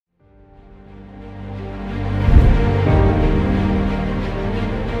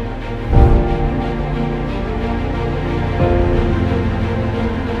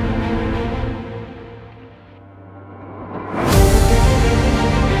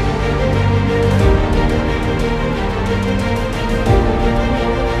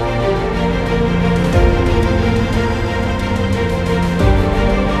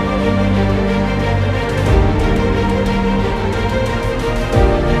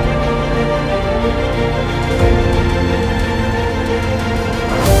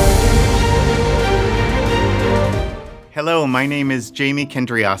my name is Jamie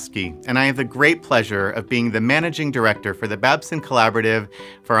Kendriowski, and I have the great pleasure of being the Managing Director for the Babson Collaborative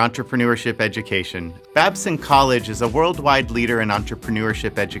for Entrepreneurship Education. Babson College is a worldwide leader in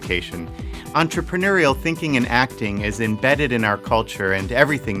entrepreneurship education. Entrepreneurial thinking and acting is embedded in our culture and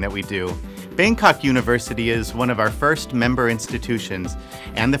everything that we do. Bangkok University is one of our first member institutions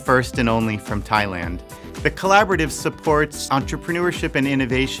and the first and only from Thailand. The collaborative supports entrepreneurship and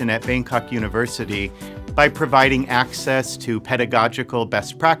innovation at Bangkok University by providing access to pedagogical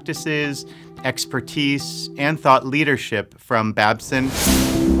best practices, expertise, and thought leadership from Babson.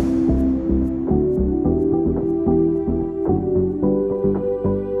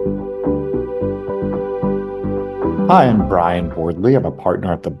 Hi, I'm Brian Bordley. I'm a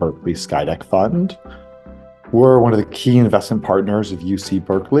partner at the Berkeley Skydeck Fund. We're one of the key investment partners of UC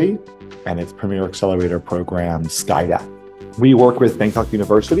Berkeley and its premier accelerator program, Skydeck. We work with Bangkok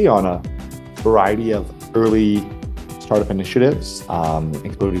University on a variety of early startup initiatives,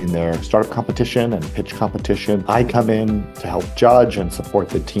 including their startup competition and pitch competition. I come in to help judge and support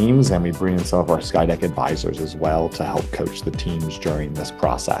the teams, and we bring in some of our Skydeck advisors as well to help coach the teams during this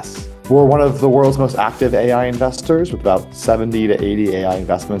process. We're one of the world's most active AI investors with about 70 to 80 AI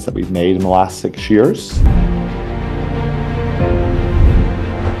investments that we've made in the last 6 years.